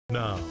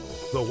Now,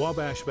 the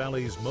Wabash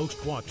Valley's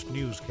most watched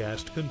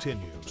newscast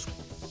continues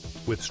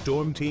with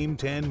Storm Team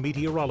 10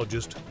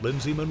 meteorologist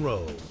Lindsay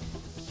Monroe.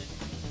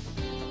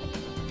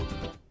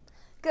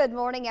 Good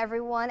morning,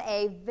 everyone.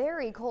 A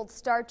very cold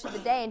start to the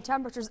day, and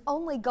temperatures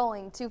only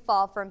going to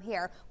fall from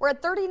here. We're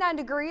at 39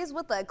 degrees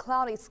with a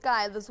cloudy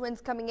sky. Those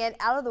winds coming in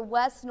out of the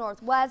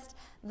west-northwest.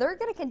 They're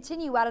going to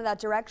continue out of that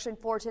direction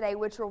for today,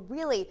 which will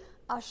really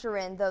usher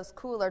in those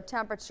cooler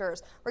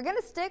temperatures. We're going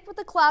to stick with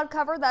the cloud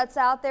cover that's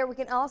out there. We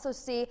can also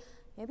see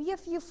maybe a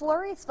few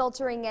flurries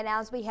filtering in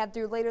as we head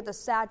through later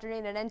this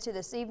afternoon and into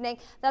this evening.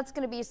 That's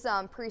going to be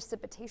some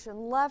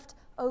precipitation left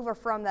over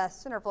from the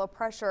center of low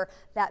pressure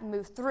that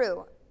moved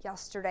through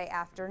yesterday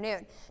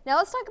afternoon. Now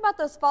let's talk about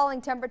those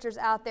falling temperatures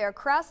out there.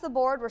 Across the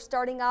board, we're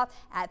starting off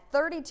at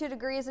 32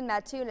 degrees in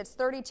Mattoon. It's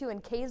 32 in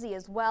Casey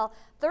as well.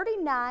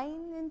 39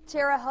 in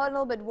Terre Haute, a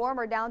little bit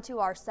warmer down to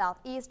our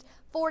southeast.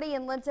 40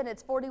 in Linton.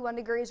 It's 41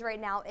 degrees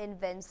right now in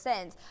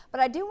Vincennes. But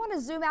I do want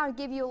to zoom out and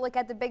give you a look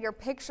at the bigger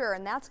picture,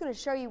 and that's going to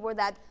show you where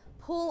that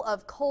pool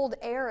of cold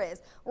air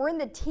is. We're in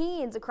the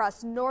teens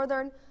across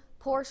northern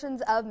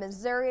portions of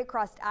Missouri,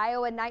 across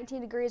Iowa, 19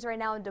 degrees right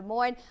now in Des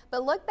Moines.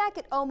 But look back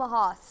at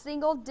Omaha,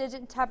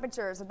 single-digit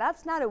temperatures, and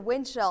that's not a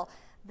wind chill.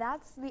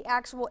 That's the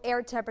actual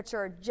air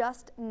temperature,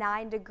 just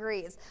 9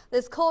 degrees.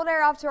 This cold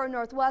air off to our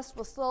northwest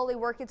will slowly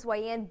work its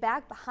way in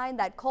back behind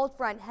that cold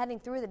front heading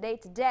through the day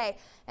today.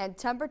 And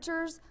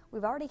temperatures,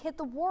 we've already hit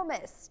the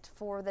warmest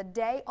for the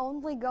day,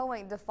 only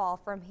going to fall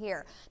from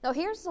here. Now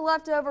here's the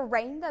leftover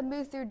rain that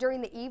moved through during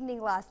the evening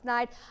last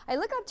night. I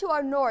look up to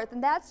our north,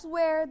 and that's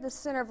where the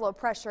center of low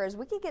pressure is.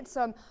 We could get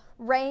some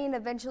rain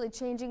eventually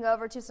changing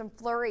over to some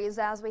flurries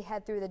as we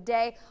head through the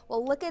day.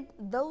 We'll look at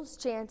those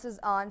chances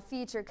on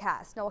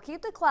Futurecast. Now we'll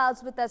keep the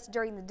clouds with us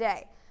during the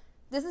day.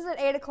 This is at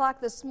 8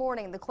 o'clock this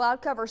morning. The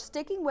cloud cover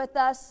sticking with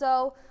us,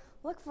 so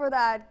look for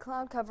that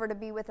cloud cover to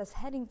be with us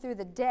heading through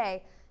the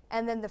day,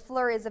 and then the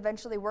flurries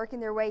eventually working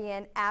their way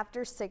in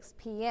after 6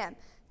 p.m.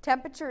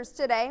 Temperatures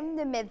today in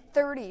the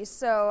mid-30s,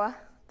 so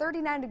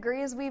 39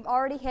 degrees. We've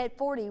already hit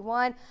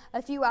 41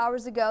 a few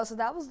hours ago, so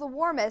that was the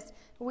warmest.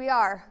 We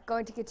are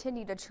going to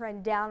continue to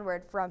trend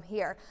downward from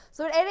here.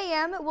 So at 8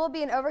 a.m. it will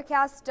be an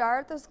overcast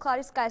start. Those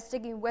cloudy skies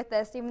sticking with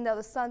us, even though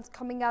the sun's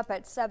coming up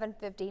at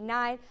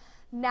 7:59.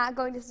 Not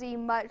going to see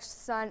much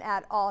sun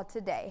at all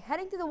today.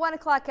 Heading to the 1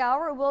 o'clock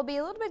hour, it will be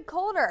a little bit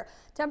colder.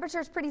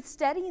 Temperatures pretty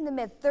steady in the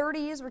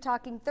mid-30s. We're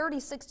talking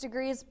 36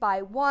 degrees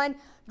by 1,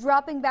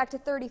 dropping back to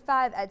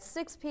 35 at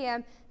 6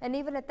 p.m. And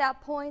even at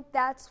that point,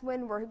 that's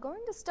when we're going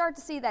to start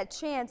to see that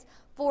chance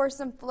for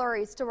some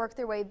flurries to work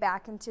their way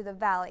back into the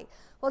valley.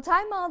 We'll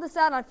time all this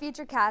out on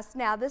Futurecast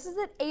now. This is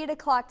at 8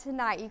 o'clock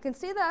tonight. You can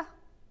see the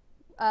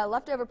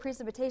leftover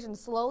precipitation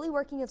slowly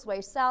working its way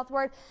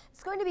southward.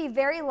 It's going to be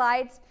very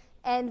light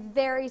and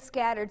very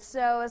scattered,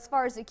 so as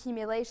far as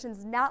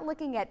accumulations, not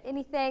looking at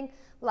anything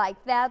like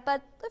that,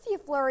 but a few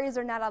flurries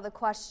are not out of the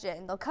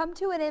question. They'll come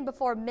to an end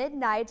before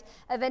midnight,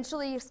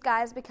 eventually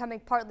skies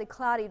becoming partly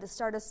cloudy to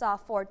start us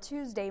off for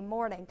Tuesday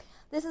morning.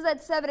 This is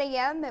at 7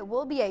 a.m. It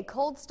will be a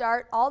cold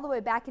start all the way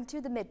back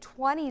into the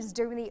mid-20s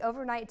during the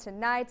overnight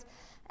tonight,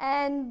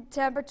 and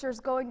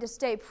temperatures going to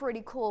stay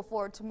pretty cool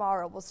for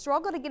tomorrow. We'll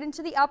struggle to get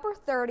into the upper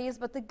 30s,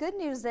 but the good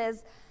news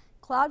is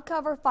cloud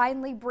cover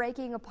finally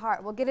breaking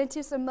apart. We'll get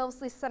into some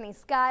mostly sunny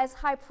skies,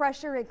 high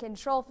pressure in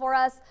control for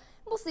us.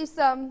 We'll see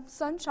some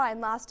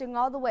sunshine lasting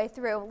all the way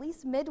through, at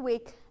least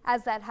midweek,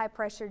 as that high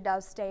pressure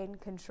does stay in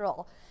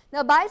control.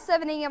 Now by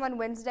 7 a.m. on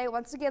Wednesday,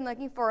 once again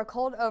looking for a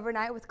cold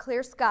overnight with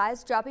clear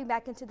skies, dropping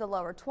back into the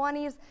lower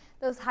 20s.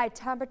 Those high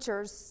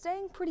temperatures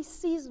staying pretty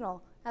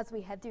seasonal as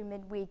we head through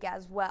midweek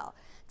as well.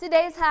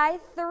 Today's high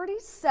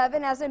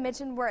 37. As I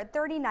mentioned, we're at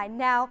 39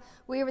 now.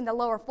 We were in the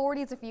lower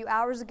 40s a few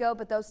hours ago,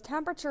 but those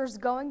temperatures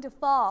going to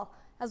fall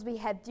as we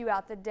head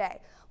throughout the day.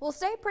 We'll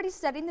stay pretty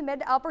steady in the mid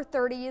to upper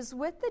 30s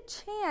with the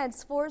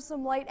chance for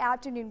some late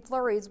afternoon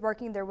flurries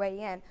working their way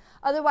in.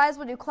 Otherwise,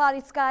 we'll do cloudy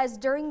skies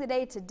during the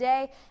day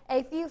today.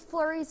 A few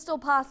flurries still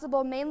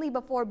possible, mainly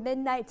before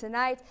midnight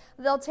tonight.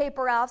 They'll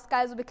taper off.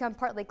 Skies will become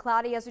partly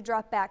cloudy as we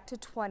drop back to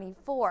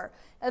 24.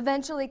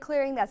 Eventually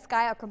clearing that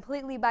sky out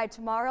completely by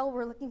tomorrow.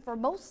 We're looking for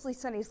mostly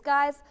sunny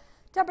skies.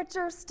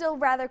 Temperatures still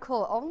rather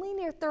cool, only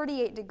near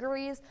 38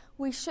 degrees.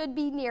 We should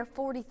be near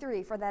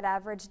 43 for that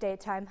average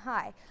daytime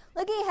high.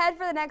 Looking ahead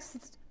for the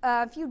next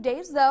few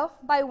days, though,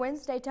 by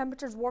Wednesday,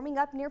 temperatures warming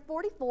up near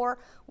 44.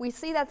 We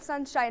see that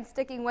sunshine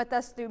sticking with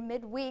us through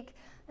midweek.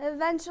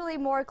 Eventually,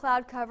 more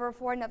cloud cover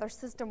for another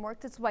system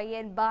works its way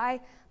in by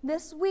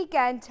this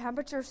weekend.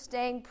 Temperatures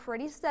staying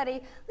pretty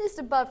steady, at least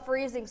above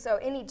freezing, so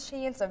any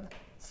chance of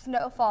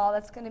snowfall,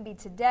 that's going to be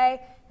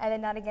today, and then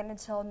not again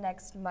until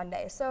next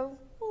Monday. So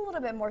a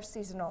little bit more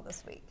seasonal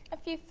this week. A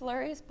few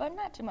flurries, but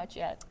not too much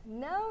yet.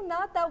 No,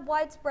 not that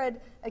widespread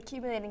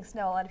accumulating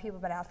snow a lot of people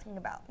have been asking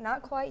about.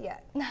 Not quite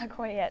yet. Not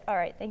quite yet. All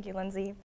right. Thank you, Lindsay.